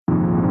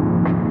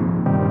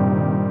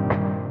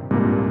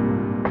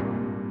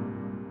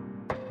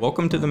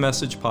Welcome to the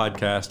Message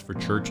Podcast for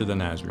Church of the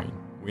Nazarene.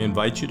 We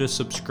invite you to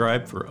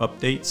subscribe for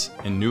updates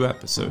and new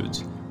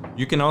episodes.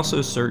 You can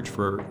also search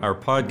for our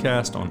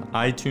podcast on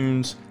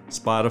iTunes,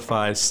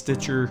 Spotify,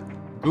 Stitcher,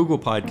 Google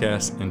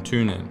Podcasts, and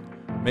TuneIn.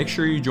 Make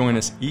sure you join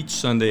us each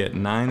Sunday at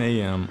 9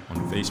 a.m.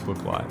 on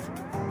Facebook Live.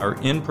 Our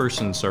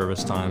in-person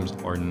service times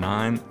are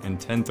 9 and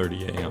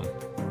 10:30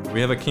 a.m. We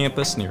have a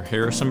campus near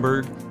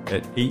Harrisonburg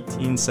at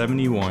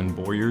 1871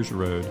 Boyers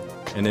Road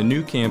and a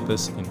new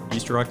campus in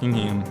East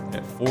Rockingham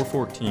at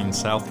 414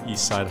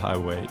 Southeast Side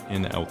Highway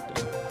in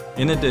Elkton.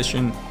 In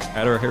addition,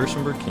 at our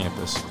Harrisonburg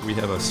campus, we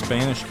have a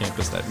Spanish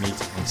campus that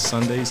meets on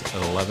Sundays at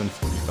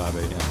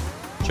 11:45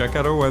 a.m. Check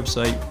out our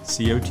website,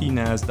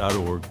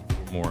 cotnaz.org,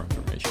 for more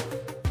information.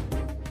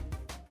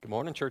 Good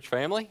morning, church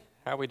family.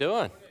 How are we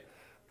doing?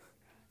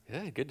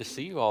 Good to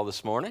see you all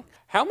this morning.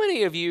 How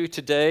many of you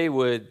today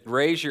would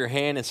raise your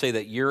hand and say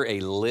that you're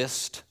a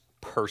list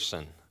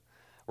person?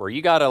 Where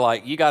you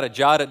gotta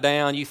jot it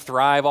down, you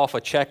thrive off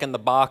of checking the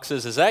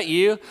boxes. Is that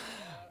you?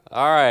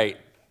 All right.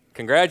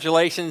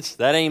 Congratulations.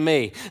 That ain't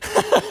me.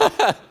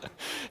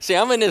 See,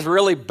 I'm in this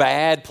really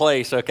bad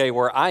place, okay,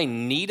 where I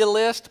need a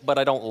list, but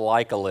I don't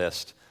like a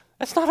list.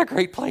 That's not a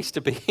great place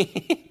to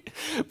be.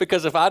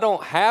 Because if I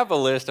don't have a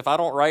list, if I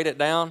don't write it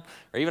down,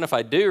 or even if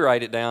I do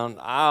write it down,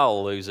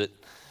 I'll lose it.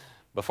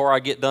 Before I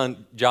get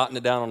done jotting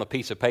it down on a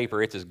piece of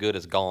paper, it's as good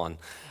as gone.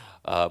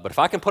 But if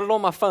I can put it on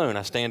my phone,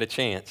 I stand a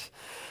chance.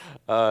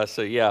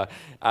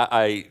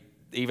 I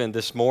even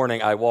this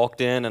morning, I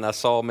walked in and I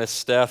saw Miss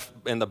Steph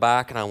in the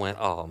back, and I went,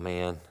 oh,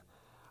 man,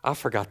 I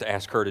forgot to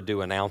ask her to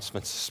do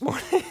announcements this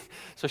morning.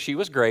 So she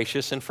was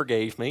gracious and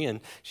forgave me, and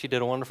she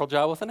did a wonderful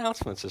job with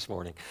announcements this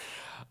morning.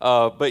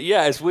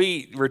 As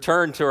we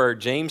return to our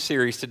James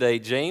series today,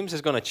 James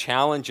is going to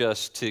challenge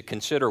us to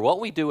consider what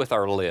we do with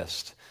our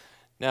list.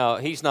 Now,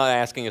 he's not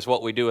asking us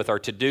what we do with our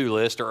to-do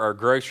list or our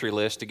grocery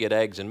list to get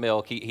eggs and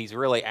milk. He's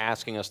really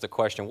asking us the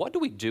question, what do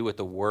we do with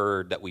the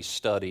word that we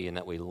study and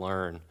that we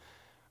learn?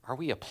 Are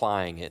we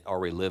applying it? Are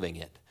we living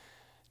it?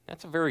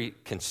 That's a very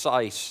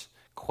concise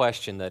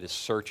question that is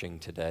searching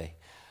today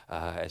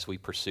as we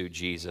pursue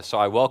Jesus. So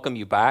I welcome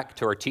you back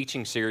to our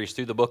teaching series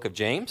through the book of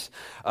James.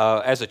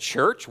 As a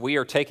church, we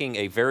are taking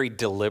a very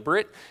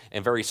deliberate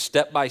and very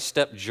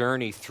step-by-step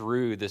journey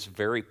through this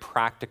very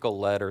practical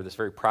letter, this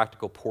very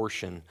practical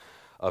portion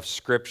of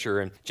Scripture.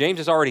 And James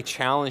has already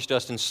challenged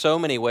us in so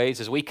many ways.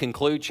 As we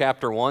conclude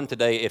chapter 1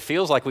 today, it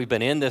feels like we've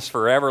been in this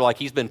forever, like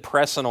he's been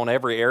pressing on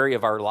every area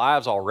of our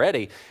lives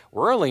already.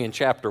 We're only in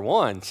chapter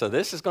 1, so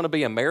this is going to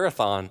be a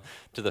marathon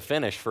to the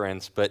finish,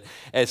 friends. But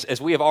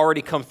as we have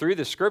already come through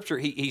the Scripture,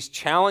 he's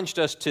challenged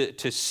us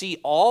to see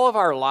all of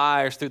our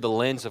lives through the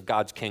lens of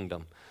God's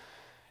kingdom.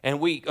 And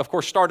we, of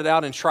course, started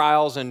out in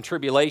trials and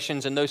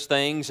tribulations and those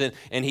things,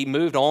 and he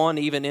moved on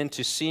even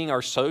into seeing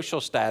our social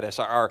status,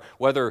 our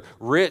whether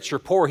rich or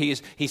poor.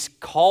 He's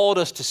called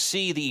us to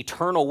see the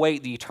eternal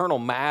weight, the eternal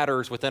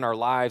matters within our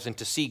lives, and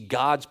to see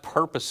God's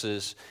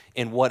purposes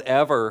in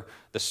whatever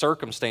the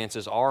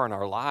circumstances are in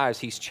our lives.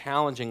 He's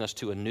challenging us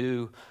to a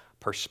new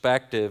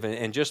perspective.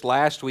 And just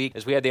last week,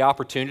 as we had the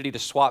opportunity to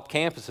swap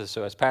campuses,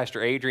 so as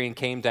Pastor Adrian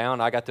came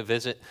down, I got to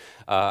visit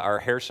our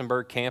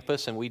Harrisonburg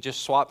campus, and we just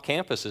swapped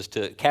campuses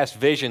to cast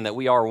vision that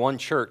we are one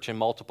church in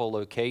multiple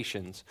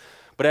locations.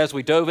 But as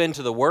we dove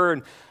into the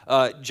Word,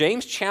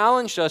 James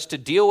challenged us to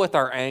deal with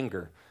our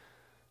anger.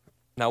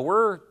 Now,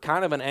 we're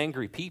kind of an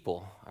angry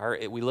people.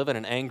 We live in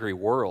an angry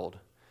world.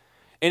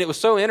 And it was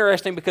so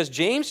interesting because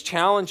James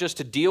challenged us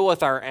to deal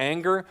with our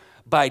anger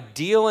by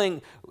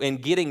dealing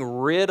and getting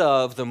rid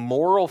of the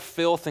moral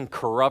filth and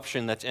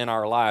corruption that's in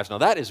our lives. Now,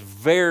 that is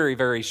very,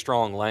 very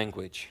strong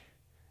language.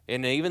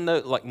 And even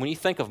though, like, when you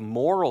think of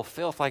moral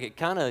filth, like, it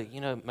kind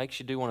of, makes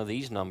you do one of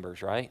these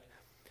numbers, right?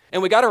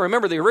 And we got to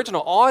remember the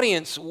original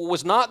audience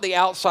was not the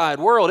outside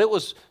world. It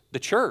was the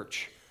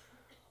church.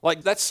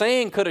 Like, that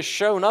saying could have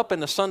shown up in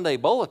the Sunday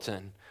bulletin.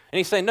 And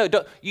he's saying, no,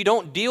 you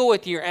don't deal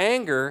with your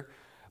anger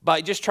by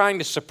just trying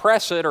to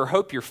suppress it or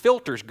hope your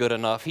filter's good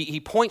enough. He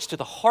points to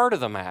the heart of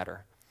the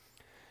matter.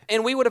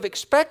 And we would have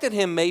expected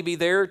him maybe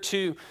there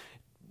to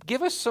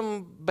give us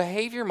some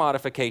behavior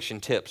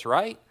modification tips,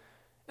 right?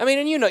 I mean,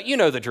 and you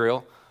know the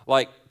drill.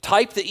 Like,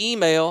 type the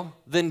email,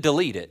 then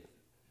delete it,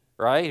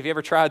 right? Have you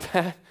ever tried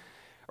that?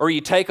 Or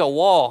you take a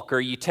walk, or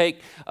you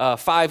take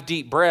 5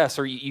 deep breaths,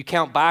 or you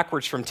count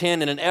backwards from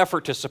 10 in an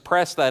effort to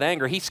suppress that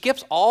anger. He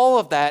skips all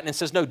of that and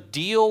says, no,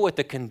 deal with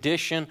the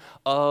condition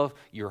of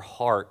your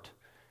heart.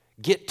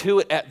 Get to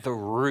it at the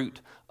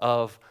root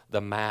of the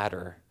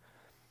matter.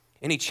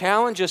 And he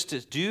challenged us to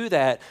do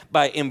that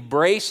by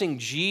embracing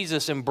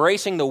Jesus,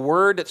 embracing the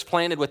word that's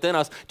planted within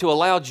us, to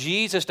allow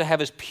Jesus to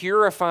have his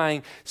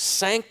purifying,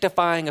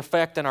 sanctifying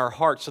effect in our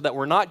hearts so that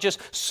we're not just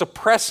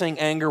suppressing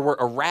anger, we're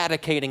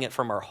eradicating it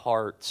from our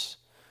hearts.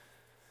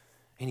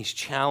 And he's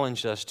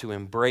challenged us to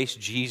embrace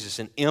Jesus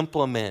and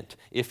implement,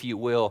 if you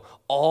will,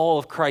 all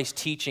of Christ's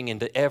teaching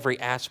into every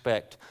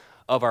aspect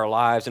of our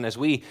lives. And as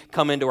we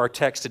come into our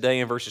text today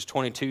in verses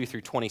 22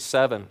 through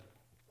 27,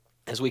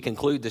 as we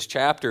conclude this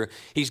chapter,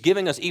 he's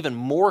giving us even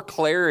more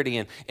clarity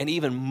and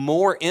even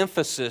more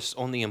emphasis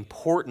on the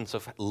importance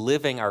of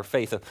living our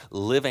faith, of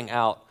living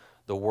out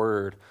the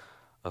Word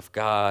of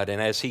God.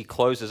 And as he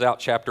closes out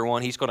chapter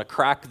 1, he's going to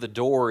crack the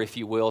door, if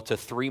you will, to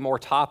 3 more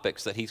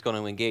topics that he's going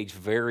to engage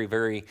very,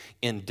 very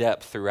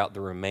in-depth throughout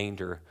the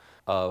remainder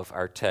of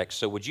our text.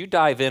 So would you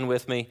dive in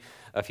with me,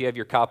 if you have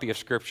your copy of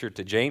Scripture,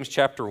 to James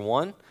chapter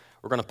 1.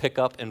 We're going to pick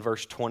up in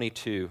verse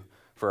 22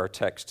 for our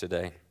text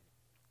today.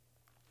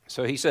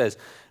 So he says,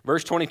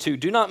 verse 22,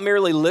 "Do not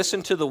merely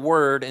listen to the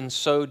word and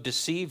so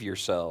deceive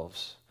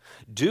yourselves.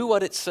 Do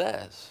what it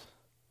says.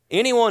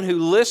 Anyone who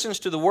listens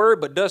to the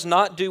word but does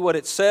not do what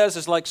it says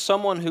is like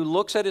someone who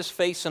looks at his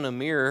face in a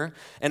mirror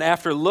and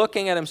after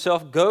looking at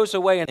himself goes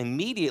away and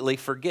immediately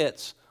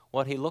forgets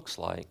what he looks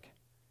like.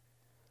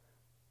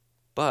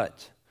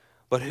 But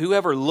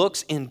whoever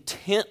looks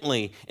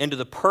intently into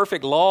the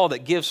perfect law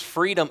that gives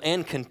freedom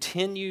and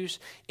continues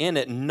in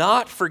it,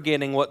 not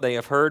forgetting what they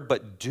have heard,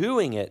 but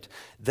doing it,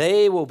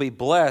 they will be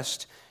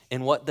blessed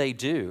in what they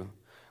do."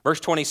 Verse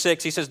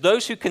 26, he says,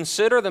 "Those who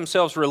consider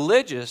themselves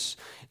religious,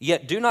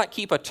 yet do not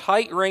keep a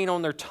tight rein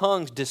on their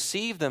tongues,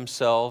 deceive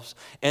themselves,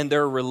 and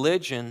their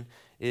religion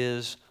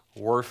is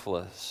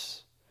worthless."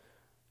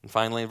 And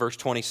finally, in verse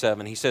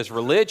 27, he says,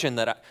 "Religion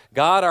that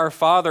God our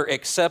Father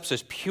accepts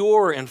as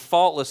pure and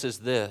faultless is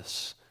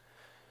this,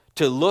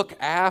 to look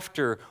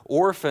after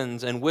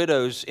orphans and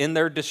widows in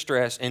their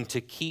distress and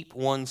to keep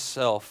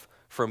oneself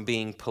from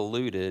being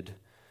polluted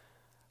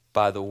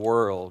by the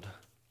world."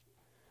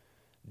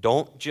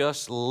 Don't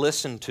just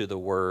listen to the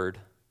word,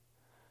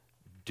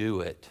 do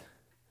it.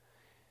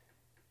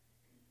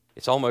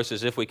 It's almost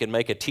as if we could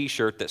make a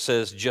t-shirt that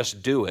says,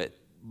 "Just do it,"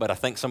 but I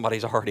think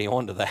somebody's already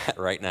onto that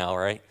right now,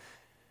 right?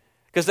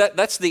 Because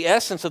that's the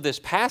essence of this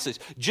passage.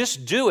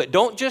 Just do it.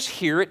 Don't just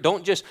hear it.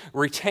 Don't just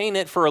retain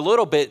it for a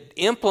little bit.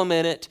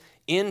 Implement it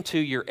into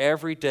your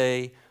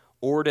everyday,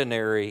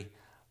 ordinary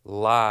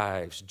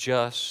lives.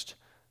 Just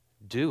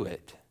do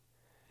it.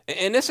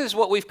 And this is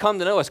what we've come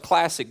to know as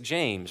classic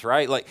James,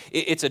 right? Like,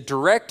 it's a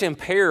direct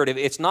imperative.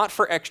 It's not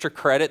for extra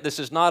credit. This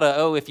is not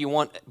if you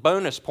want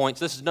bonus points.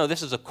 This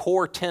is a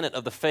core tenet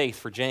of the faith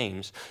for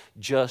James.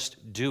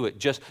 Just do it.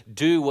 Just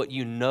do what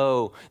you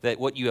know, that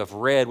what you have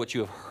read, what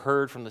you have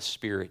heard from the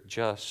Spirit.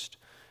 Just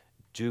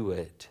do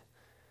it.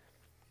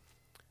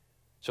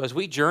 So as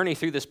we journey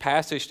through this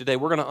passage today,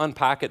 we're going to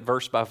unpack it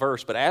verse by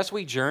verse. But as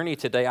we journey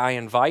today, I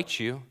invite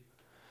you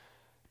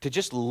to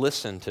just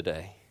listen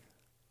today.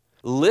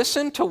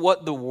 Listen to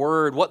what the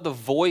word, what the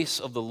voice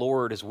of the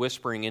Lord is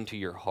whispering into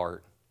your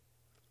heart.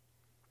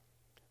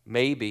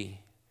 Maybe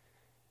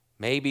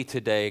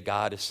today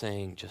God is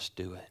saying, just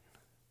do it.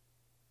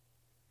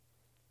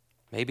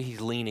 Maybe he's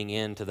leaning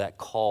into that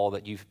call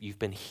that you've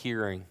been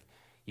hearing.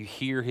 You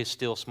hear his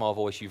still small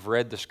voice. You've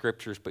read the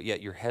scriptures, but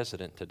yet you're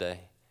hesitant today.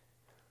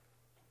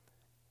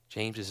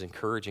 James is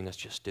encouraging us,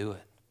 just do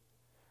it.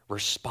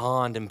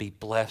 Respond and be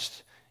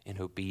blessed in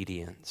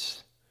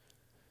obedience.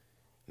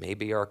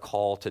 Maybe our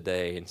call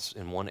today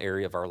in one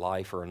area of our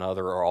life or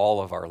another or all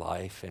of our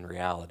life in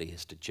reality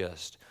is to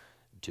just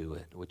do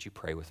it. Would you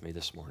pray with me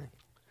this morning?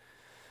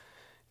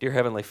 Dear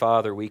Heavenly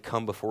Father, we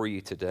come before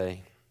you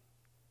today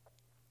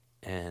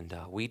and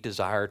we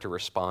desire to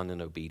respond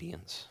in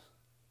obedience.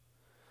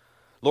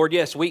 Lord,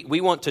 yes,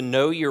 we want to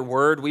know your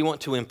word. We want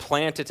to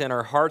implant it in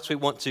our hearts. We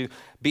want to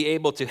be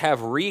able to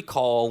have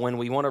recall when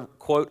we want to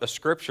quote a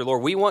scripture.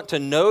 Lord, we want to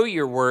know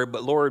your word,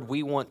 but Lord,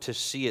 we want to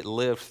see it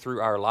lived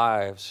through our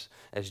lives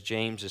as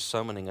James is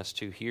summoning us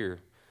to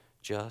here.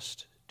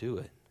 Just do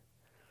it.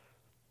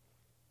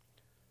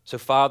 So,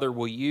 Father,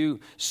 will you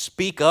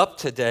speak up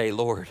today,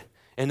 Lord,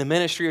 in the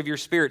ministry of your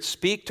Spirit?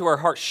 Speak to our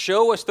hearts.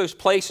 Show us those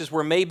places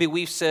where maybe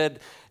we've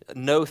said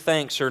no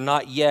thanks or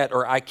not yet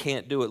or I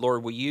can't do it.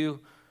 Lord, will you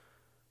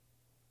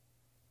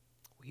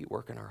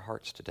work in our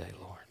hearts today,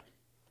 Lord,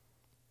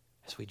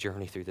 as we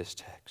journey through this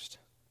text?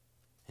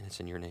 And it's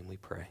in your name we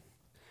pray.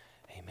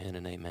 Amen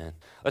and amen.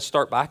 Let's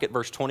start back at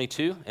verse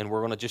 22, and we're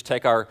going to just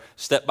take our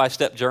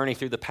step-by-step journey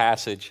through the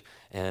passage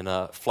and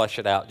flesh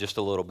it out just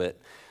a little bit.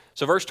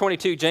 So verse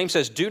 22, James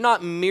says, "Do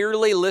not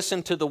merely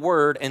listen to the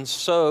word and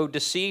so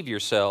deceive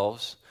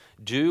yourselves.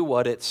 Do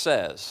what it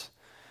says."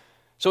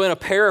 So in a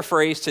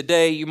paraphrase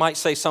today, you might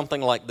say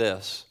something like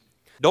this: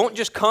 don't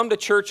just come to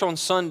church on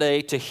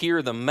Sunday to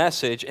hear the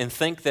message and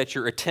think that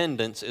your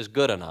attendance is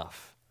good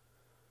enough.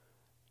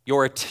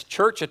 Your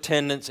church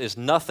attendance is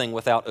nothing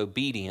without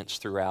obedience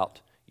throughout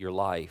your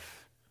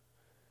life.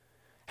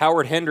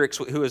 Howard Hendricks,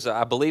 who is,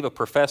 I believe, a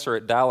professor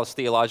at Dallas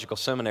Theological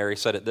Seminary,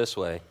 said it this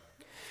way.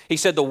 He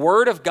said, "The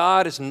Word of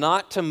God is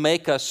not to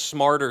make us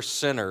smarter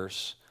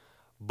sinners,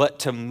 but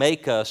to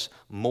make us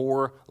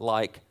more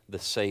like the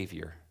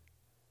Savior."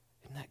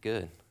 Isn't that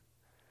good?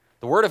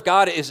 The Word of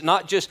God is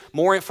not just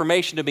more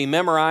information to be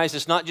memorized.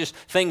 It's not just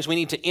things we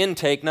need to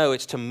intake. No,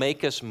 it's to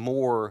make us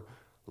more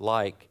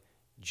like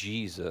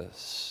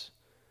Jesus.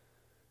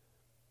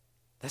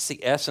 That's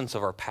the essence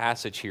of our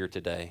passage here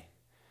today.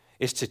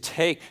 is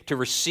to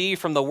receive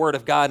from the Word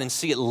of God and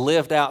see it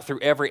lived out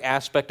through every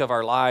aspect of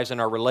our lives and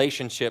our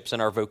relationships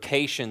and our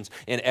vocations,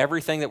 and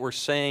everything that we're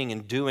saying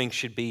and doing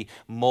should be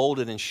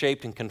molded and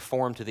shaped and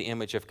conformed to the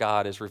image of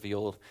God as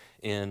revealed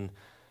in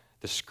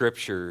the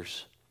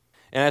Scriptures.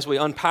 And as we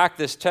unpack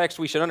this text,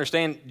 we should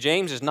understand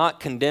James is not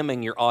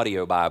condemning your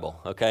audio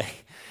Bible, okay?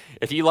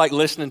 If you like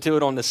listening to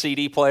it on the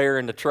CD player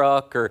in the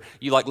truck, or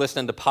you like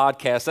listening to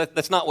podcasts,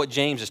 that's not what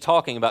James is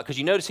talking about, because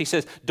you notice he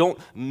says, don't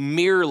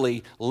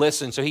merely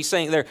listen. So he's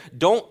saying there,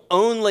 don't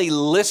only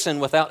listen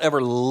without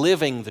ever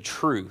living the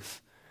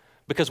truth,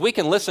 because we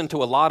can listen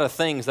to a lot of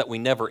things that we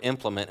never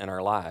implement in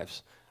our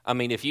lives. I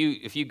mean, if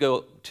you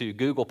go to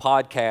Google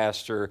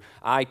Podcasts or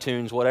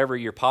iTunes, whatever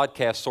your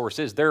podcast source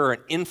is, there are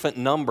an infinite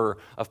number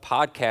of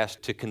podcasts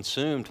to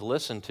consume, to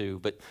listen to.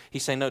 But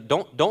he's saying, no,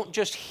 don't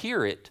just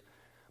hear it,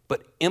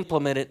 but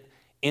implement it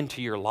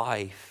into your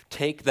life.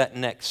 Take that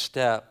next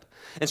step.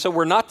 And so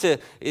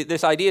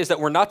this idea is that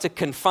we're not to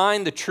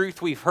confine the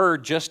truth we've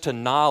heard just to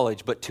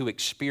knowledge, but to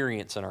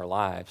experience in our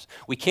lives.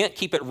 We can't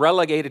keep it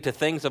relegated to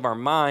things of our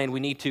mind. We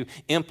need to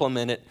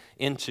implement it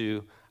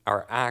into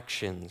our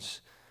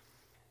actions.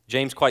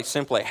 James, quite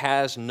simply,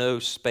 has no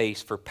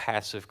space for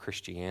passive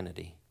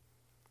Christianity.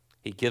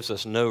 He gives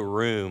us no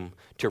room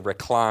to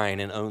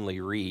recline and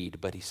only read,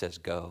 but he says,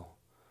 go.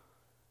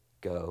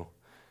 Go.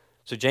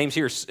 So James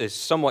here is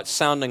somewhat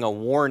sounding a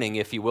warning,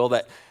 if you will,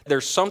 that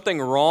there's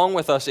something wrong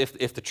with us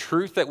if the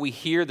truth that we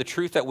hear, the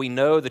truth that we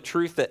know, the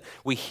truth that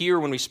we hear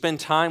when we spend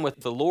time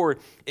with the Lord,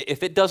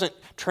 if it doesn't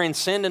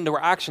transcend into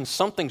our actions,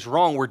 something's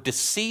wrong. We're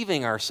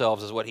deceiving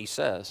ourselves, is what he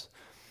says.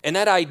 And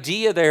that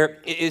idea there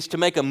is to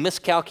make a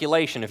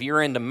miscalculation. If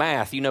you're into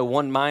math, you know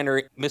one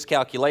minor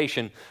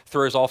miscalculation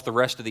throws off the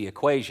rest of the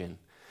equation.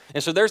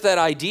 And so there's that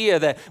idea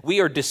that we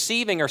are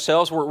deceiving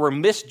ourselves, we're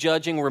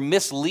misjudging, we're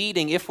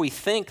misleading if we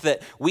think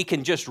that we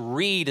can just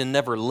read and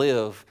never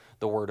live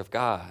the Word of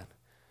God.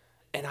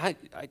 And I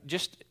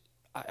just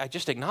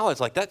acknowledge,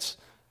 like,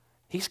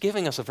 he's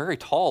giving us a very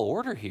tall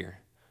order here.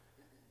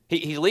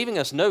 He's leaving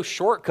us no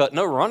shortcut,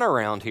 no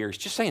runaround here. He's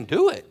just saying,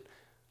 do it,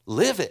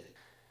 live it.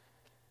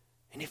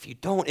 And if you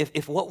don't,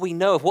 if what we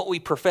know, if what we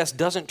profess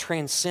doesn't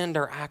transcend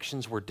our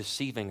actions, we're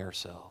deceiving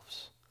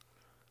ourselves.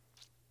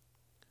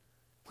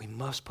 We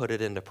must put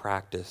it into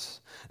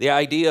practice. The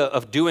idea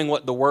of doing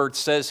what the Word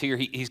says here,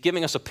 he's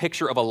giving us a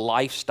picture of a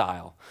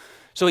lifestyle.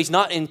 So he's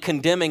not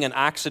condemning an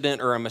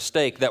accident or a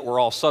mistake that we're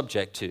all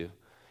subject to.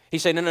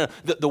 He's saying, no.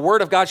 The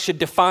Word of God should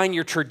define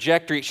your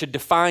trajectory. It should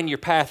define your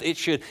path. It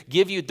should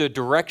give you the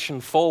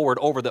direction forward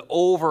over the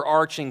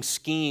overarching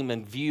scheme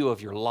and view of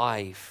your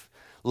life.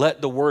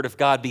 Let the Word of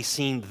God be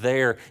seen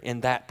there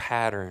in that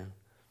pattern.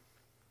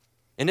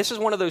 And this is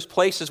one of those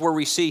places where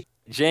we see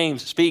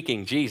James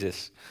speaking,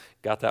 Jesus.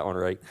 Got that one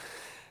right.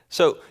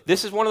 So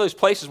this is one of those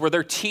places where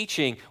they're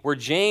teaching, where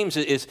James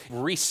is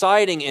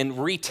reciting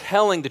and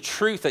retelling the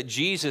truth that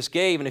Jesus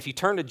gave. And if you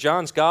turn to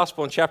John's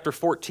Gospel in chapter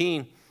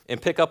 14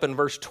 and pick up in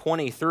verse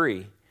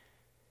 23,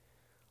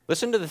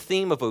 listen to the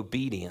theme of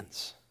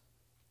obedience.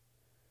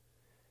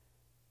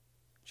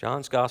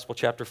 John's Gospel,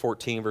 chapter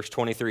 14, verse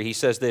 23, he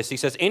says this. He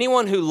says,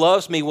 anyone who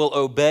loves me will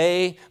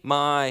obey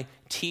my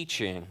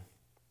teaching.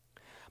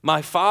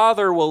 My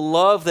Father will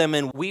love them,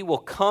 and we will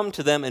come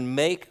to them and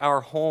make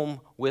our home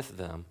with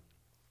them.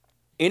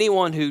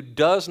 Anyone who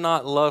does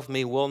not love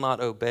me will not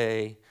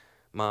obey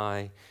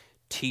my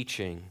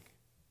teaching.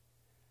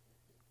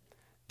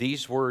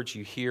 These words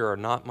you hear are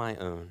not my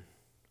own.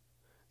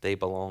 They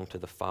belong to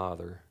the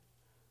Father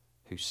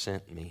who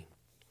sent me.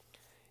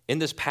 In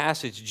this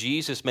passage,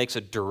 Jesus makes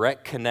a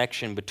direct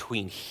connection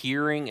between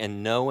hearing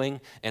and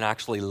knowing and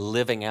actually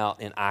living out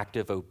in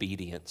active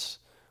obedience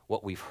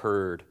what we've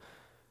heard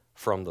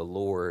from the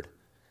Lord.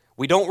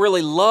 We don't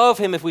really love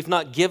Him if we've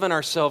not given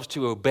ourselves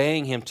to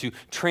obeying Him, to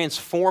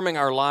transforming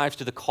our lives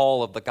to the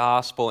call of the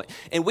gospel.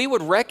 And we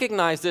would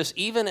recognize this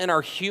even in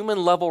our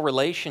human level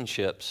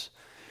relationships.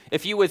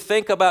 If you would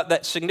think about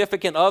that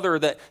significant other,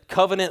 that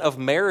covenant of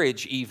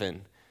marriage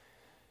even.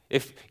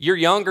 If your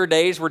younger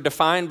days were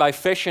defined by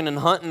fishing and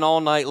hunting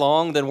all night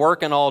long, then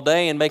working all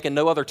day and making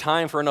no other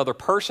time for another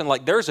person,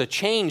 like there's a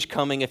change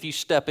coming if you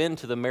step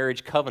into the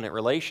marriage covenant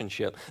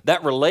relationship.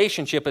 That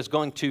relationship is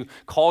going to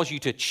cause you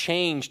to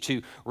change,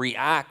 to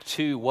react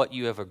to what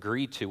you have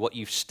agreed to, what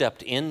you've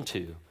stepped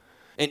into.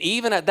 And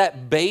even at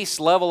that base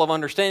level of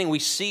understanding, we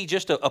see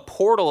just a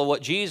portal of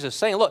what Jesus is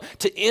saying. Look,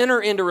 to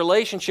enter into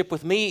relationship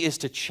with me is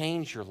to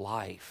change your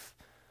life,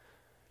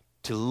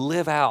 to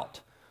live out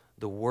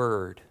the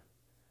Word.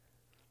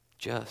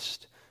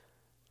 Just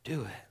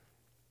do it.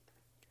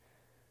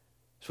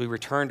 As we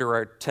return to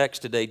our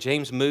text today,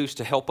 James moves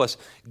to help us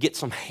get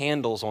some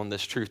handles on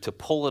this truth, to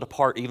pull it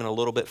apart even a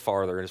little bit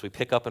farther. And as we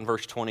pick up in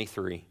verse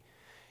 23,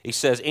 he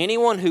says,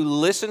 anyone who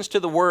listens to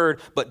the word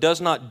but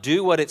does not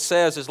do what it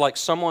says is like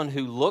someone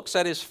who looks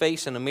at his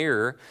face in a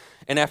mirror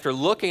and after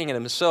looking at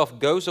himself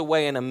goes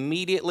away and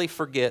immediately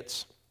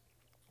forgets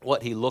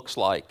what he looks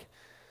like.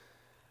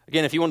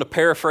 Again, if you want to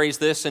paraphrase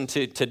this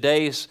into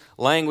today's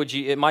language,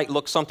 it might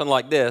look something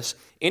like this.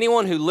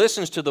 Anyone who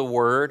listens to the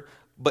word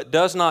but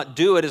does not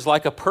do it is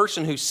like a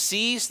person who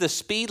sees the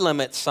speed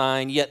limit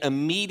sign yet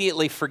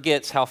immediately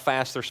forgets how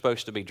fast they're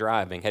supposed to be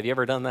driving. Have you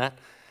ever done that?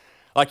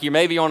 Like you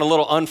may be on a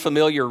little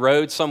unfamiliar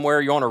road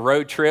somewhere, you're on a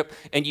road trip,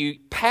 and you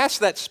pass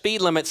that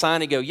speed limit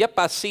sign and go, yep,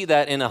 I see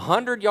that. And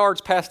 100 yards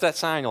past that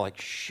sign, you're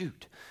like,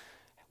 shoot,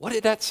 what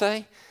did that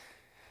say?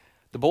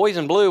 The boys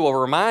in blue will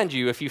remind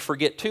you if you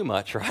forget too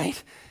much,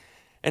 right?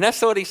 And that's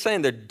what he's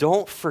saying there.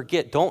 Don't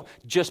forget. Don't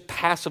just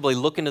passively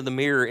look into the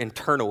mirror and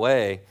turn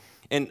away.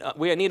 And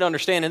we need to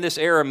understand in this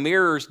era,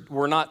 mirrors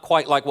were not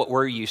quite like what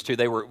we're used to.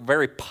 They were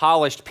very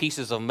polished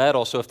pieces of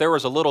metal. So if there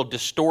was a little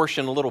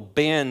distortion, a little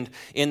bend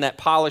in that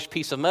polished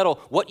piece of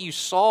metal, what you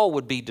saw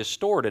would be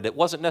distorted. It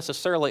wasn't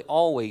necessarily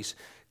always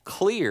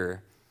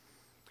clear.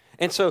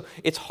 And so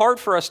it's hard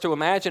for us to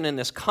imagine in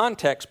this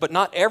context, but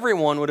not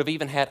everyone would have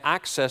even had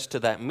access to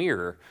that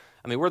mirror.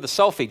 I mean, we're the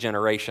selfie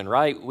generation,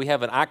 right? We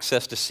have an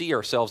access to see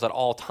ourselves at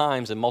all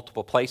times in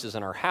multiple places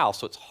in our house,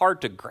 so it's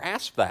hard to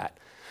grasp that.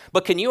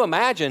 But can you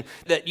imagine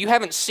that you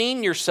haven't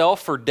seen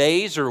yourself for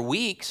days or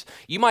weeks?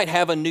 You might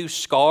have a new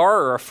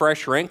scar or a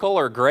fresh wrinkle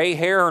or gray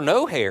hair or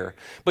no hair.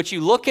 But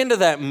you look into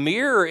that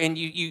mirror and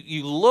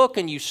you look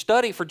and you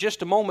study for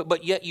just a moment,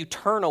 but yet you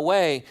turn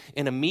away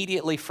and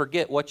immediately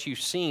forget what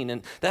you've seen.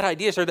 And that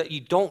idea is there that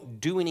you don't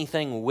do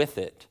anything with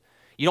it.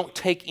 You don't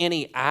take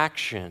any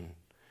action.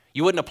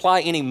 You wouldn't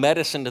apply any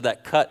medicine to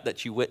that cut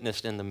that you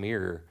witnessed in the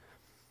mirror.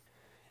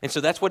 And so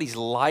that's what he's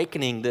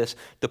likening this.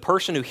 The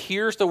person who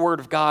hears the word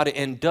of God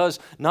and does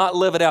not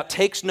live it out,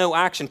 takes no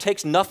action,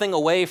 takes nothing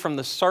away from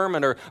the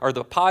sermon or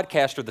the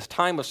podcast or the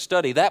time of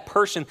study, that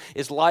person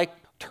is like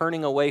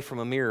turning away from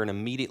a mirror and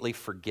immediately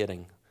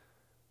forgetting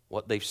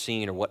what they've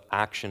seen or what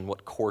action,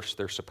 what course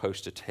they're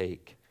supposed to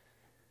take.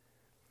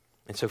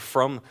 And so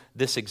from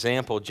this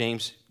example,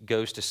 James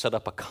goes to set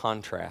up a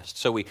contrast.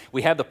 So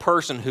we have the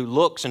person who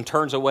looks and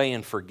turns away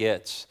and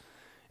forgets.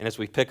 And as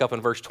we pick up in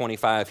verse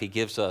 25, he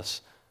gives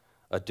us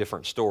a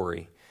different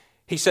story.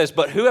 He says,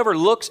 but whoever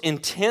looks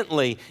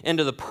intently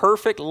into the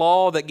perfect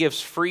law that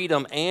gives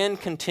freedom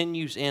and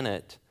continues in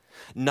it,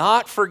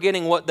 not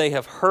forgetting what they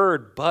have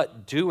heard,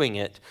 but doing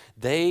it,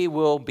 they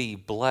will be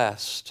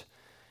blessed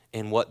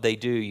in what they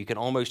do. You can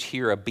almost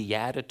hear a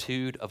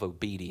beatitude of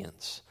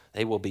obedience.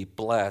 They will be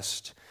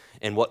blessed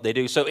in what they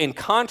do. So in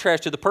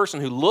contrast to the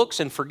person who looks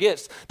and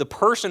forgets, the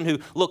person who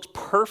looks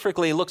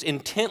perfectly, looks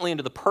intently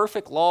into the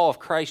perfect law of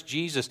Christ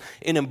Jesus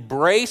and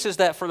embraces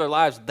that for their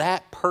lives,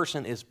 that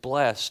person is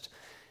blessed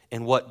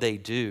in what they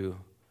do.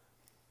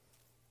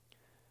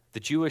 The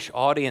Jewish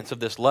audience of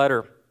this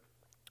letter,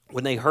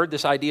 when they heard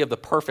this idea of the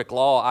perfect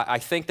law, I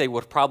think they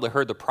would have probably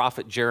heard the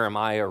prophet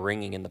Jeremiah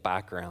ringing in the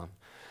background.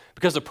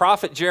 Because the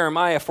prophet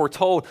Jeremiah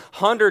foretold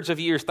hundreds of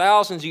years,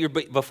 thousands of years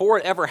before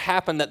it ever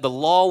happened that the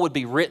law would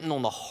be written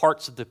on the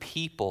hearts of the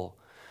people.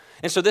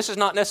 And so this is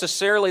not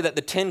necessarily that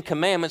the Ten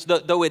Commandments,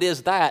 though it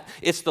is that,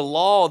 it's the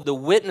law, the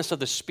witness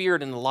of the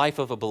Spirit in the life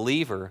of a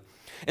believer.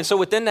 And so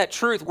within that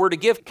truth, we're to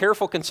give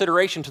careful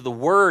consideration to the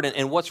word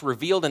and what's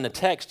revealed in the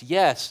text,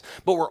 yes,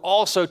 but we're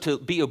also to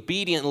be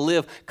obedient and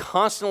live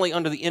constantly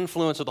under the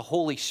influence of the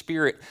Holy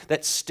Spirit,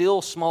 that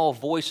still small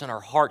voice in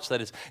our hearts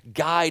that is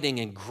guiding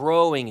and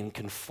growing and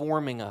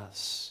conforming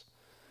us.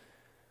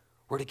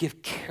 We're to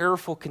give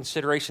careful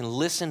consideration,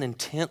 listen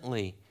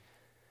intently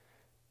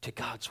to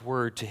God's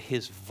word, to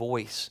his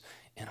voice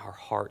in our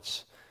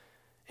hearts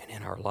and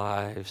in our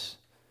lives.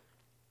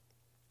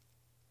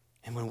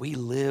 And when we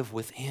live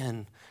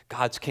within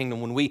God's kingdom,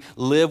 when we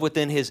live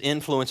within his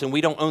influence and we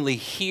don't only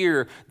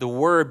hear the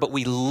word, but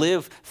we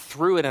live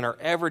through it in our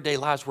everyday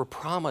lives, we're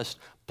promised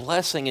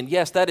blessing. And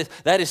yes, that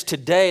is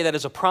today, that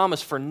is a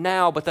promise for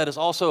now, but that is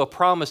also a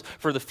promise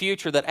for the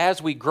future, that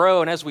as we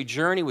grow and as we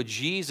journey with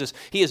Jesus,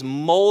 he is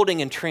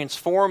molding and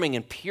transforming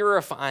and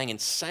purifying and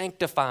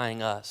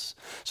sanctifying us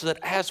so that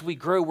as we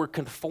grow, we're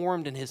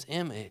conformed in his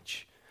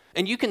image.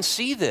 And you can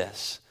see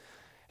this.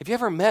 Have you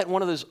ever met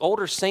one of those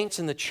older saints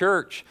in the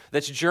church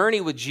that's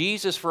journeyed with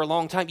Jesus for a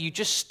long time? You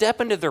just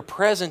step into their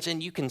presence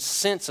and you can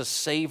sense a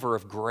savor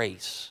of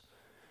grace.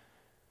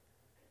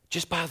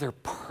 Just by their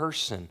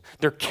person,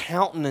 their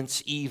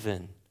countenance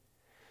even.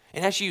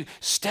 And as you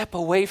step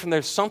away from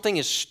there, something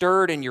is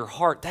stirred in your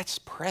heart. That's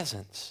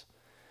presence.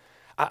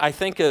 I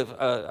think of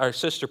our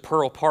sister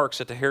Pearl Parks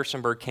at the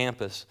Harrisonburg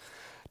campus.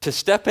 To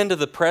step into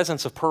the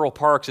presence of Pearl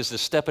Parks is to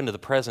step into the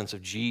presence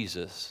of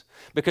Jesus.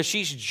 Because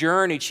she's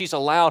journeyed, she's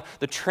allowed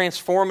the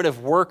transformative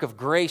work of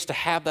grace to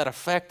have that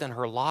effect in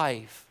her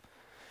life.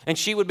 And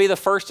she would be the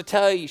first to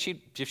tell you,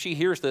 if she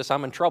hears this,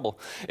 I'm in trouble.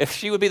 If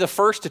she would be the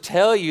first to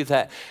tell you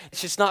that it's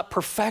just not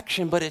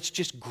perfection, but it's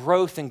just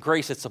growth and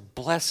grace. It's a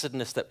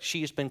blessedness that she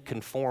has been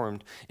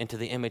conformed into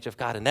the image of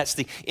God. And that's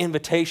the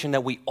invitation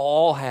that we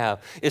all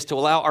have, is to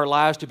allow our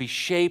lives to be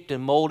shaped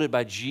and molded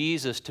by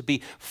Jesus, to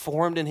be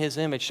formed in his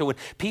image. So when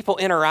people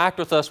interact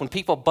with us, when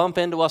people bump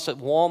into us at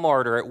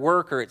Walmart or at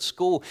work or at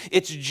school,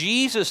 it's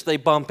Jesus they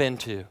bump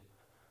into.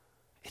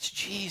 It's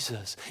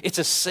Jesus. It's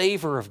a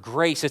savor of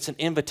grace. It's an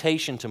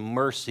invitation to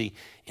mercy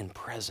in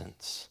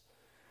presence.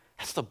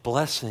 That's the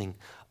blessing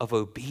of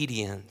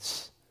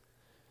obedience.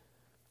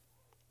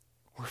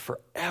 We're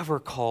forever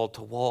called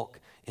to walk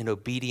in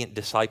obedient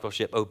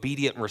discipleship,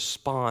 obedient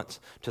response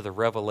to the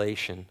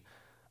revelation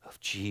of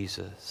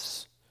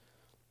Jesus.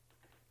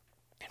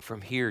 And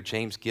from here,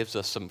 James gives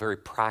us some very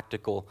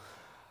practical,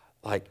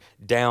 like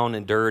down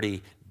and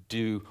dirty,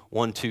 do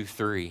 1, 2,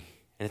 3.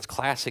 And it's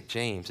classic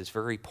James. It's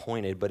very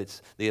pointed,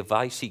 but the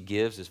advice he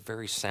gives is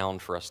very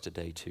sound for us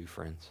today too,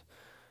 friends.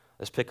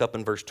 Let's pick up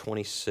in verse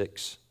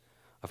 26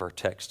 of our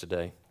text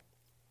today.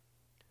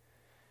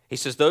 He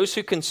says, those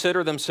who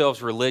consider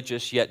themselves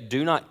religious yet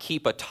do not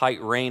keep a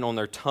tight rein on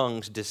their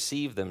tongues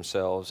deceive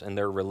themselves, and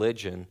their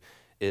religion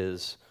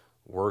is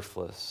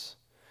worthless.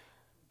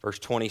 Verse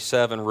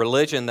 27,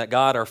 religion that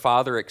God our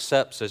Father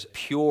accepts as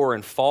pure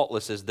and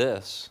faultless is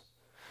this: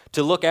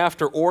 to look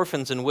after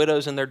orphans and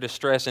widows in their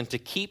distress, and to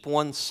keep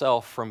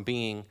oneself from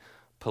being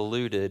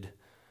polluted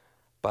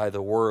by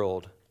the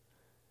world.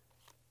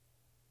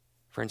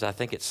 Friends, I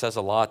think it says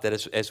a lot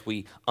that as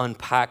we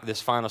unpack this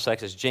final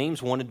section, as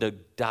James wanted to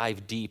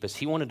dive deep, as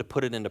he wanted to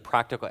put it into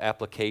practical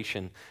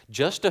application,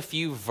 just a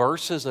few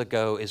verses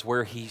ago is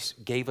where he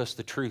gave us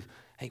the truth.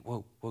 Hey,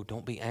 whoa,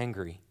 don't be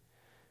angry.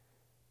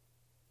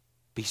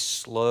 Be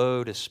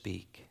slow to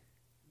speak.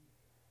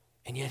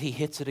 And yet he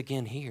hits it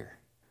again here.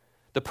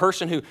 The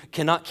person who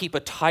cannot keep a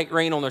tight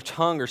rein on their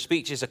tongue or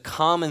speech is a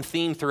common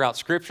theme throughout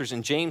Scriptures,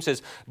 and James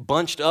has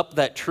bunched up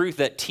that truth,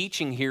 that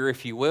teaching here,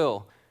 if you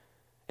will.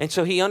 And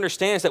so he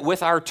understands that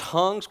with our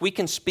tongues, we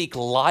can speak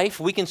life,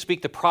 we can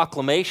speak the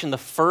proclamation, the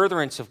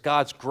furtherance of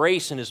God's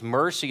grace and His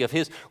mercy, of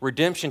His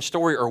redemption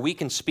story, or we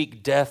can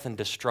speak death and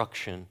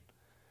destruction.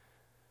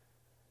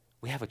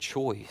 We have a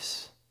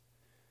choice.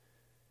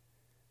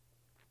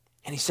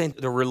 And he's saying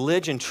the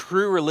religion,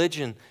 true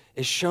religion,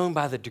 is shown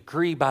by the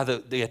degree, by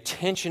the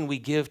attention we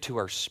give to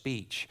our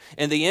speech.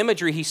 And the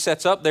imagery he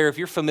sets up there, if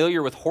you're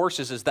familiar with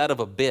horses, is that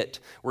of a bit,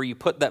 where you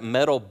put that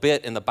metal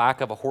bit in the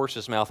back of a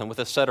horse's mouth, and with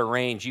a set of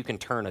reins, you can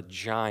turn a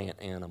giant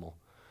animal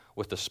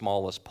with the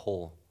smallest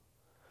pull.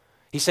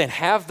 He's saying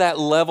have that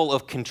level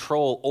of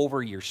control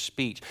over your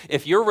speech.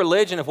 If your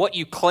religion, if what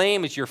you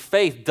claim is your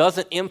faith,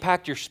 doesn't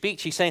impact your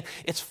speech, he's saying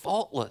it's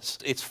faultless,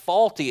 it's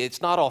faulty,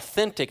 it's not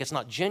authentic, it's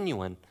not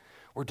genuine.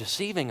 We're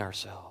deceiving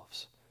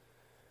ourselves.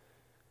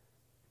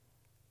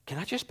 Can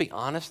I just be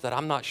honest that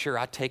I'm not sure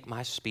I take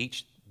my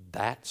speech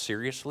that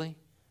seriously?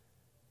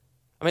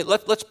 I mean,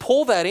 let's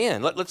pull that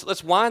in.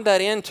 Let's wind that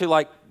into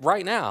like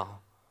right now.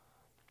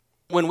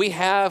 When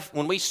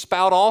we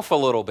spout off a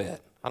little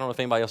bit, I don't know if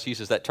anybody else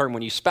uses that term,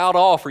 when you spout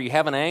off or you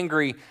have an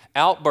angry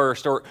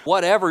outburst or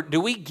whatever, do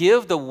we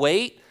give the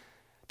weight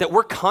that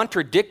we're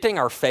contradicting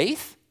our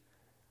faith?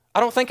 I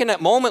don't think in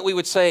that moment we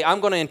would say, I'm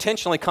going to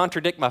intentionally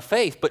contradict my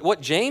faith. But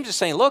what James is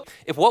saying, look,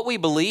 if what we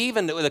believe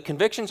and the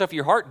convictions of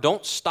your heart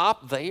don't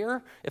stop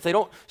there, if they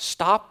don't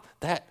stop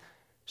that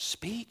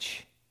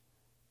speech,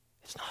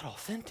 it's not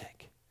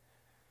authentic.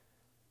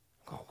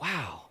 I'm going,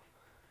 wow.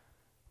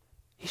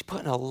 He's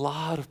putting a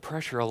lot of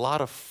pressure, a lot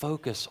of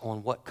focus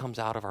on what comes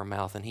out of our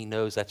mouth, and he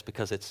knows that's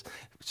because it's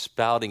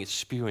spouting, it's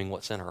spewing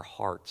what's in our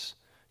hearts.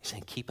 He's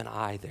saying, keep an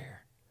eye there.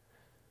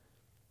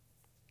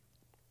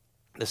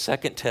 The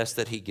second test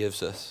that he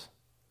gives us,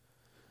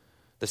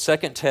 the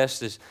second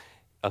test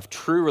of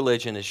true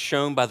religion is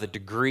shown by the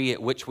degree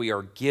at which we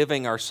are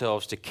giving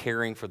ourselves to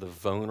caring for the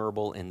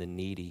vulnerable and the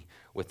needy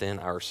within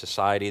our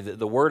society.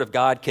 The Word of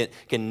God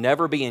can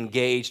never be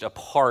engaged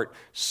apart,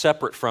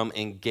 separate from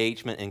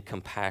engagement in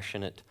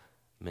compassionate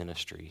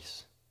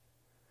ministries.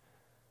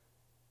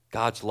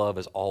 God's love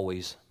is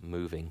always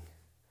moving.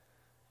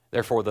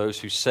 Therefore, those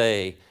who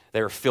say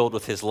they are filled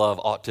with His love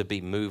ought to be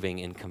moving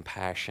in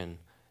compassion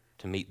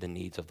to meet the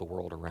needs of the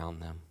world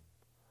around them.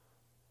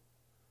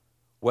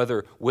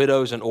 Whether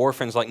widows and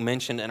orphans like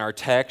mentioned in our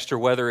text, or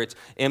whether it's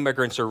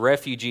immigrants or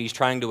refugees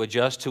trying to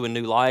adjust to a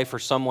new life, or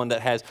someone that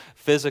has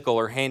physical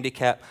or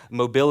handicap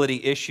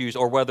mobility issues,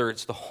 or whether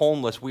it's the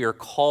homeless, we are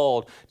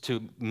called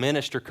to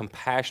minister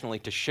compassionately,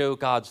 to show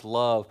God's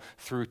love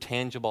through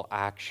tangible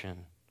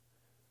action.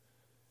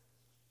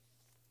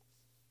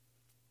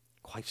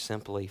 Quite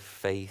simply,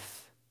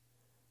 faith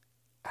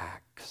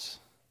acts.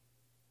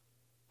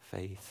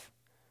 Faith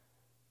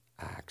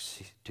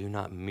acts. Do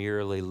not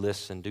merely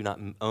listen. Do not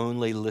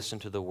only listen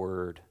to the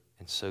word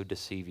and so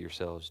deceive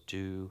yourselves.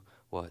 Do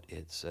what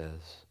it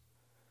says.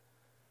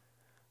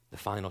 The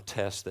final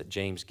test that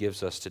James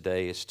gives us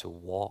today is to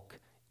walk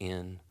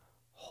in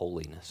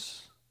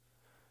holiness.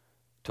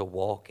 To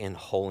walk in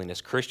holiness.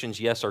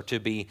 Christians, yes, are to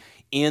be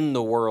in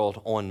the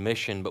world on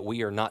mission, but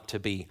we are not to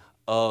be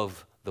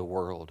of the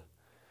world.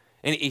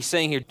 And he's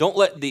saying here, don't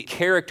let the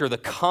character, the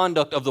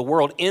conduct of the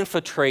world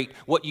infiltrate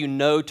what you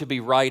know to be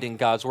right in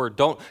God's Word.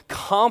 Don't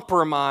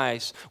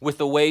compromise with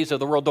the ways of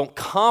the world. Don't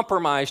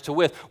compromise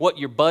with what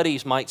your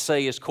buddies might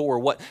say is cool or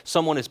what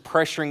someone is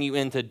pressuring you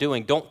into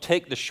doing. Don't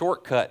take the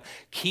shortcut.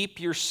 Keep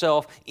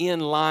yourself in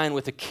line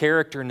with the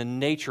character and the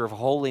nature of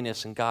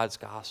holiness in God's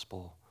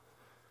gospel.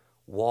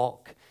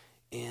 Walk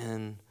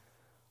in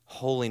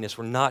holiness.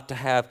 We're not to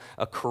have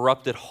a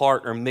corrupted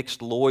heart or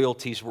mixed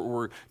loyalties.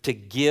 We're to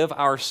give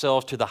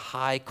ourselves to the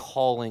high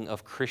calling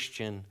of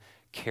Christian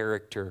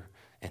character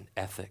and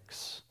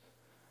ethics.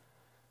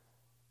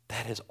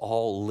 that is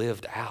all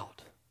lived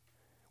out.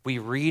 We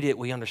read it,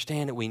 we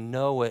understand it, we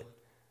know it,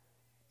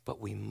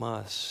 but we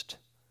must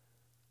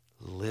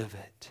live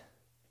it.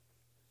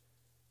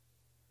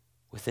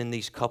 Within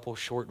these couple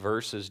short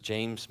verses,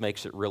 James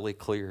makes it really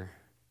clear.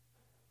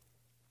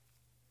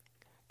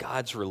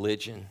 God's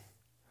religion,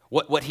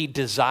 what he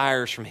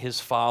desires from his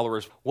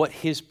followers, what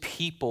his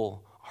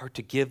people are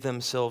to give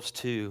themselves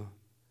to,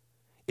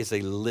 is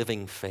a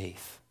living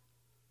faith,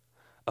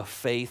 a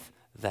faith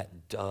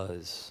that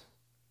does,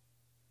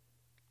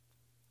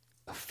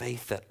 a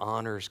faith that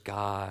honors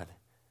God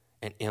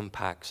and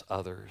impacts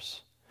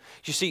others.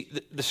 You see,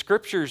 the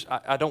scriptures,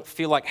 I don't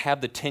feel like have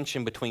the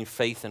tension between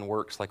faith and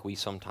works like we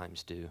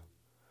sometimes do.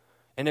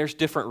 And there's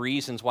different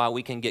reasons why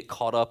we can get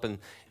caught up in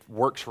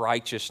works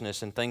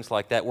righteousness and things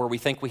like that, where we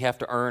think we have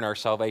to earn our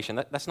salvation.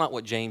 That's not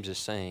what James is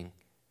saying.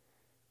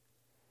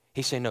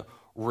 He's saying, no,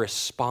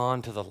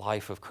 respond to the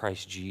life of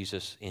Christ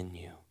Jesus in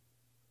you.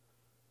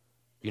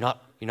 You're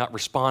not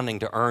responding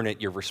to earn it,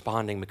 you're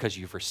responding because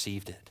you've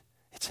received it.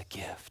 It's a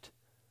gift.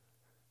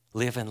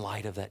 Live in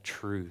light of that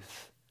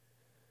truth.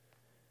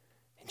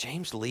 And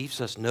James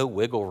leaves us no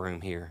wiggle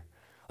room here.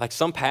 Like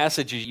some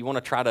passages, you want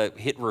to try to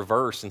hit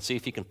reverse and see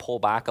if you can pull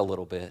back a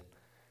little bit.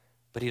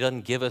 But he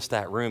doesn't give us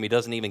that room. He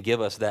doesn't even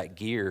give us that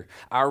gear.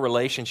 Our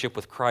relationship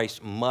with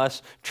Christ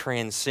must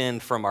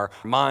transcend from our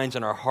minds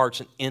and our hearts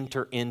and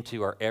enter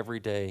into our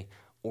everyday,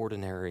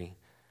 ordinary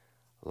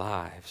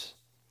lives.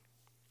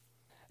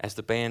 As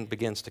the band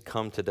begins to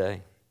come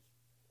today,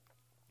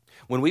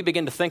 when we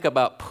begin to think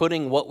about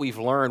putting what we've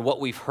learned, what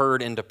we've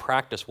heard into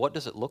practice, what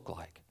does it look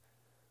like?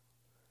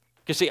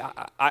 Because see,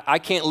 I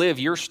can't live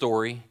your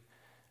story.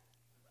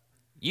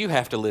 You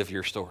have to live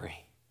your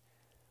story.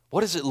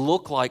 What does it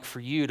look like for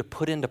you to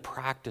put into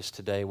practice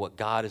today what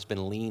God has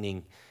been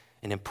leaning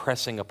and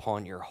impressing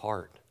upon your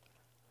heart?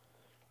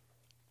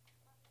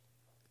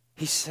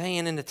 He's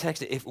saying in the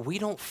text that if we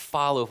don't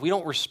follow, if we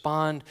don't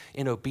respond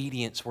in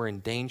obedience, we're in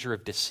danger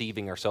of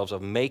deceiving ourselves,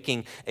 of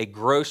making a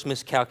gross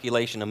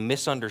miscalculation, a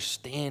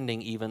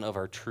misunderstanding even of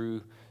our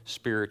true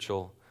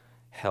spiritual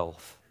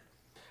health.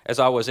 As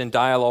I was in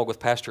dialogue with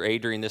Pastor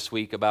Adrian this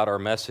week about our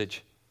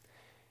message,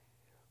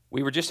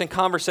 we were just in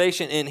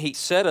conversation, and he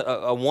said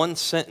a one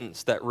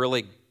sentence that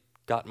really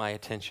got my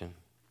attention.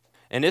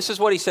 And this is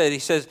what he said. He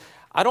says,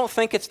 I don't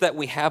think it's that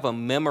we have a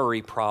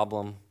memory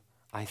problem.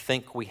 I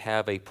think we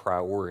have a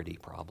priority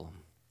problem.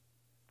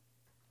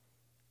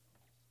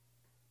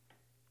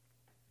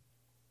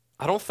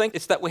 I don't think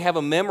it's that we have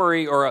a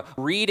memory or a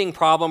reading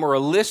problem or a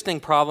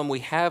listening problem. We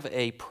have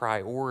a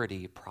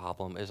priority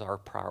problem. Is our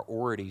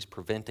priorities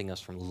preventing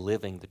us from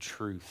living the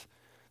truth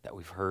that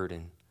we've heard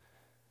and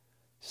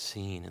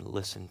seen and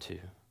listened to?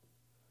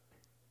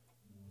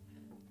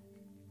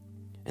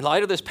 In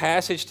light of this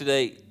passage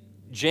today,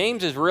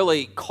 James is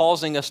really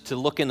causing us to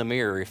look in the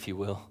mirror, if you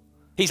will.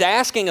 He's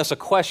asking us a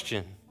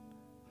question.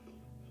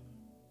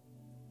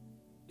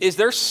 Is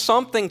there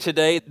something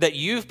today that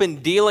you've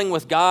been dealing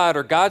with God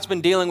or God's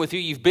been dealing with you?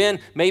 You've been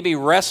maybe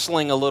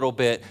wrestling a little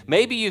bit.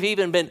 Maybe you've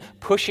even been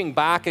pushing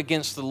back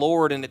against the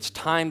Lord, and it's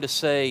time to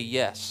say,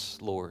 yes,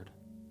 Lord.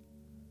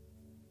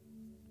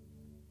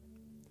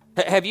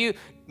 Have you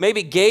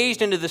maybe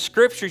gazed into the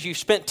scriptures? You've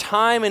spent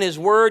time in His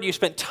Word. You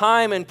spent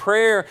time in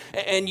prayer.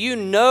 And you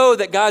know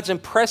that God's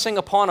impressing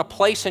upon a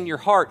place in your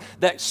heart,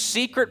 that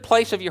secret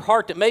place of your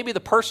heart that maybe the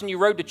person you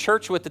rode to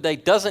church with today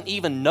doesn't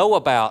even know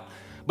about.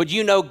 But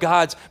you know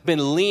God's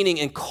been leaning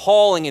and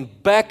calling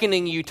and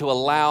beckoning you to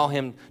allow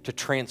Him to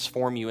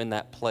transform you in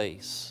that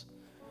place.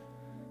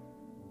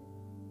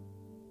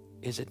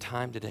 Is it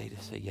time today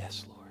to say,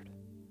 yes, Lord?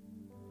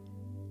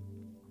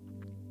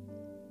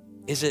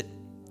 Is it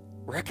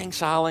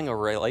reconciling a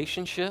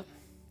relationship?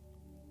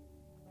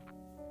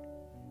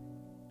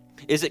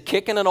 Is it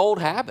kicking an old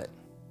habit?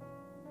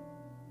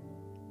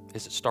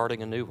 Is it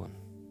starting a new one?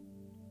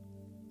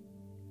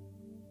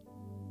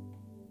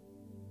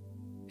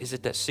 Is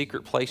it that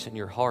secret place in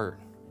your heart?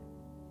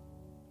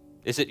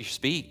 Is it your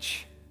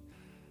speech?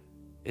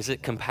 Is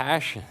it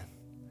compassion?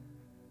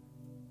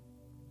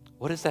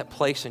 What is that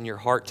place in your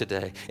heart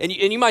today? And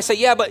you might say,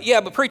 yeah,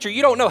 but preacher,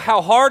 you don't know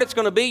how hard it's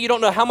going to be. You don't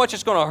know how much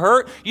it's going to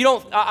hurt.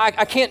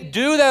 I can't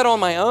do that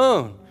on my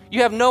own.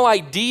 You have no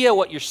idea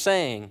what you're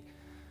saying.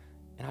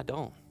 And I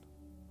don't.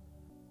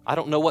 I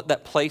don't know what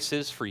that place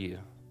is for you.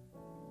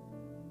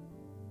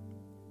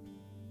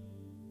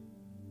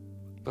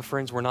 But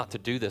friends, we're not to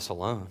do this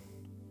alone.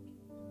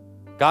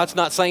 God's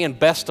not saying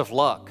best of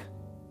luck.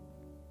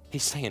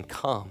 He's saying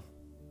come.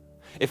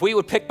 If we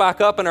would pick back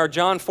up in our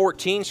John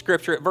 14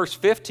 scripture at verse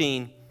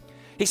 15,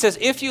 He says,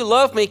 if you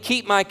love me,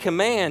 keep my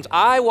commands.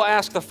 I will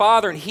ask the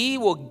Father, and He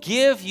will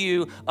give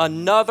you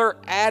another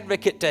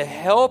advocate to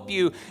help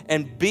you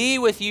and be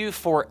with you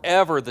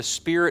forever, the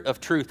Spirit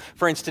of truth.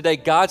 Friends, today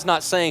God's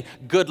not saying,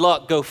 good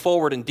luck, go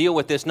forward and deal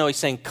with this. No, He's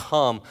saying,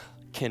 come.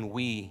 Can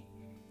we?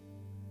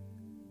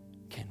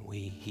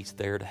 He's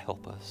there to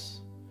help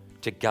us,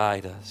 to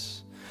guide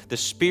us. the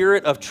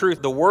Spirit of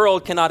truth. The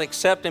world cannot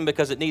accept him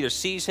because it neither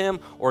sees him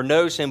or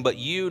knows him, but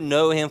you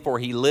know him, for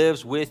he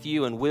lives with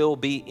you and will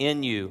be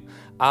in you.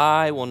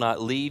 I will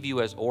not leave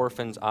you as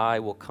orphans. I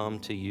will come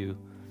to you.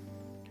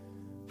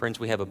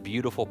 Friends, we have a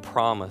beautiful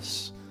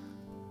promise,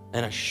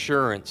 an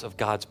assurance of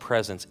God's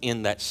presence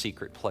in that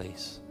secret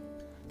place.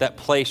 That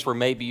place where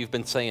maybe you've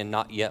been saying,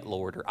 not yet,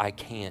 Lord, or I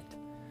can't.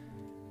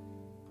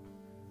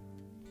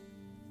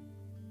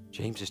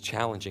 James is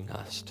challenging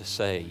us to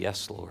say,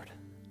 yes, Lord.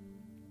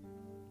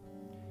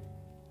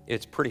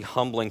 It's pretty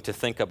humbling to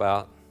think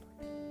about.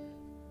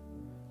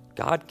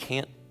 God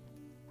can't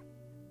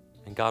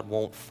and God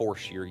won't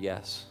force your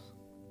yes.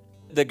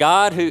 The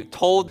God who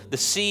told the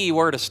sea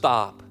where to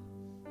stop,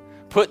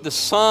 put the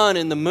sun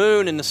and the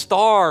moon and the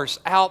stars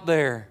out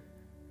there.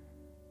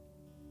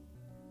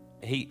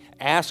 He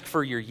asked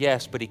for your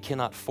yes, but he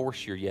cannot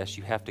force your yes.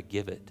 You have to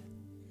give it.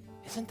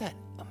 Isn't that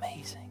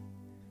amazing?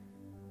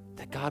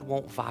 That God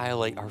won't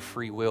violate our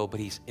free will, but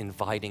he's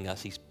inviting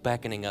us. He's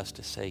beckoning us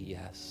to say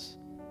yes.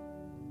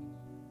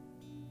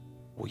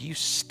 Will you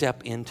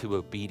step into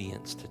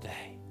obedience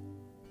today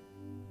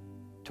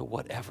to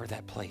whatever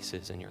that place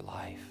is in your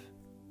life?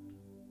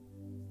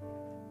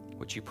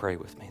 Would you pray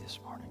with me this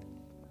morning?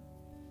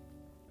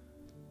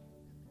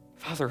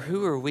 Father,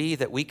 who are we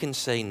that we can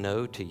say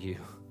no to you?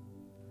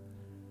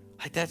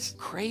 Like, that's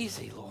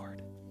crazy,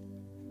 Lord.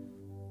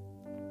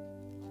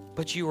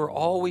 But you are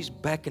always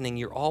beckoning,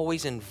 you're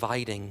always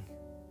inviting,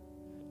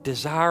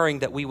 desiring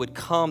that we would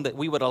come, that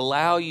we would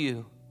allow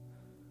you.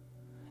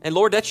 And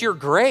Lord, that's your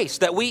grace,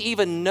 that we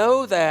even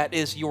know that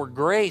is your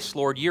grace,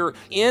 Lord. You're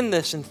in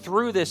this and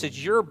through this.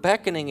 It's your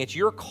beckoning, it's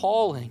your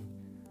calling.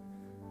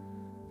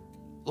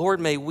 Lord,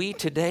 may we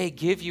today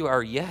give you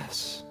our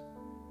yes.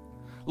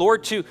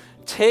 Lord, to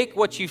take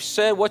what you've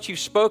said, what you've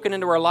spoken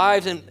into our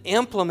lives and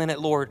implement it,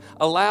 Lord.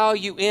 Allow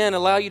you in,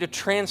 allow you to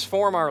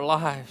transform our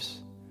lives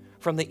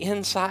from the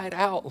inside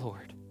out,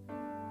 Lord.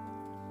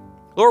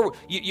 Lord,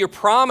 your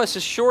promise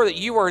is sure that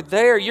you are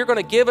there. You're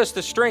going to give us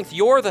the strength.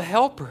 You're the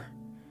helper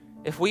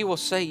if we will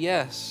say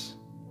yes.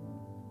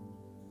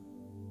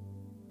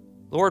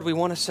 Lord, we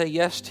want to say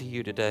yes to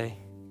you today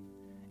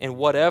in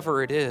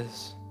whatever it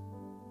is.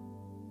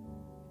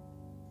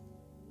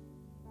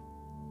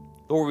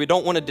 Lord, we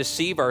don't want to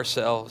deceive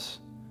ourselves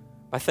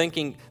by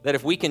thinking that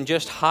if we can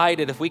just hide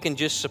it, if we can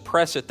just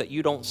suppress it, that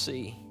you don't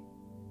see.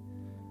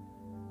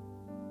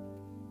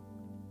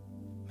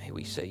 May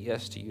we say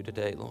yes to you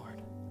today,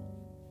 Lord.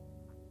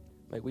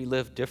 May we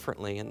live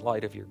differently in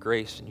light of your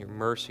grace and your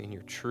mercy and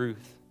your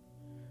truth.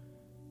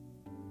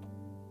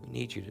 We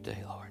need you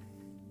today, Lord.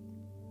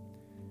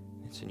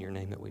 It's in your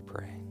name that we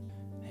pray.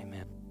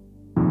 Amen.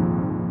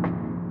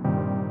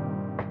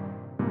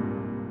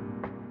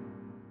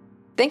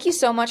 Thank you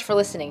so much for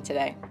listening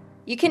today.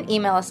 You can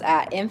email us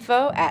at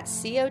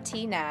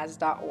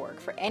info@cotnaz.org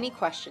for any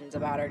questions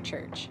about our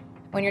church.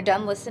 When you're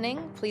done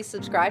listening, please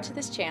subscribe to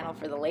this channel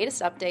for the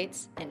latest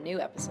updates and new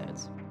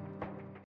episodes.